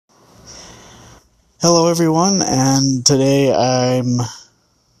Hello, everyone, and today I'm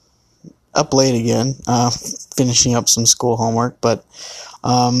up late again, finishing up some school homework, but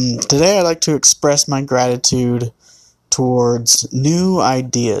today I'd like to express my gratitude towards new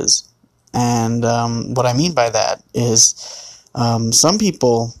ideas. And what I mean by that is some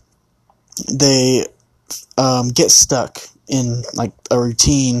people, they get stuck in like a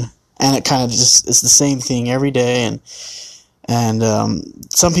routine, and it kind of just is the same thing every day, and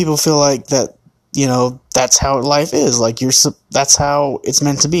some people feel like that, that's how life is. Like that's how it's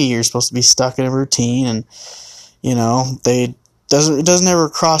meant to be. You're supposed to be stuck in a routine, and it doesn't ever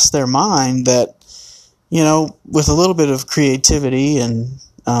cross their mind that, with a little bit of creativity and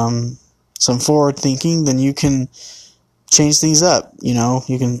some forward thinking, then you can change things up. You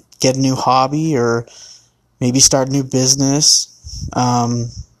can get a new hobby, or maybe start a new business.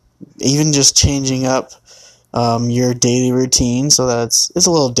 Even just changing up your daily routine so that it's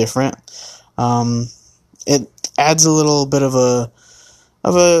a little different. It adds a little bit of a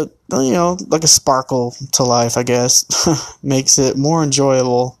like a sparkle to life, I guess. Makes it more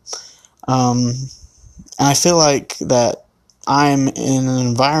enjoyable. And I feel like that I'm in an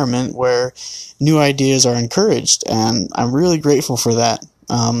environment where new ideas are encouraged, and I'm really grateful for that.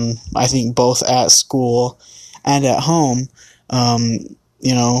 I think both at school and at home,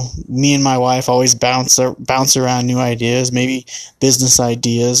 me and my wife always bounce around new ideas, maybe business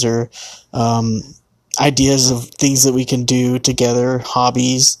ideas, or ideas of things that we can do together,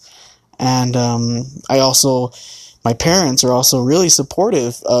 hobbies. And my parents are also really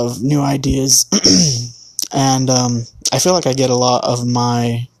supportive of new ideas. And I feel like I get a lot of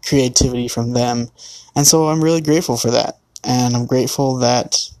my creativity from them. And so I'm really grateful for that. And I'm grateful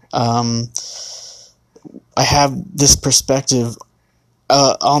that I have this perspective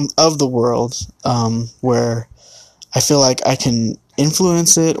of the world, where I feel like I can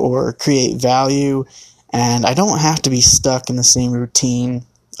influence it or create value, and I don't have to be stuck in the same routine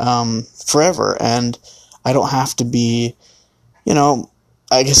forever, and I don't have to be,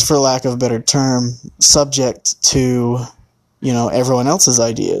 I guess for lack of a better term, subject to, everyone else's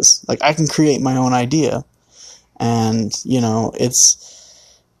ideas. Like, I can create my own idea, and,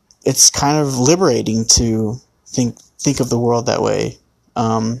 it's kind of liberating to think of the world that way.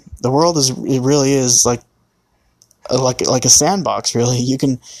 The world really is like a sandbox, really. You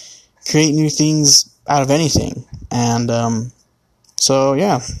can create new things out of anything. And so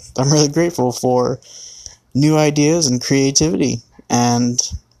yeah, I'm really grateful for new ideas and creativity. And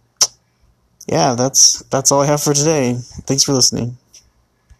yeah, that's all I have for today. Thanks for listening.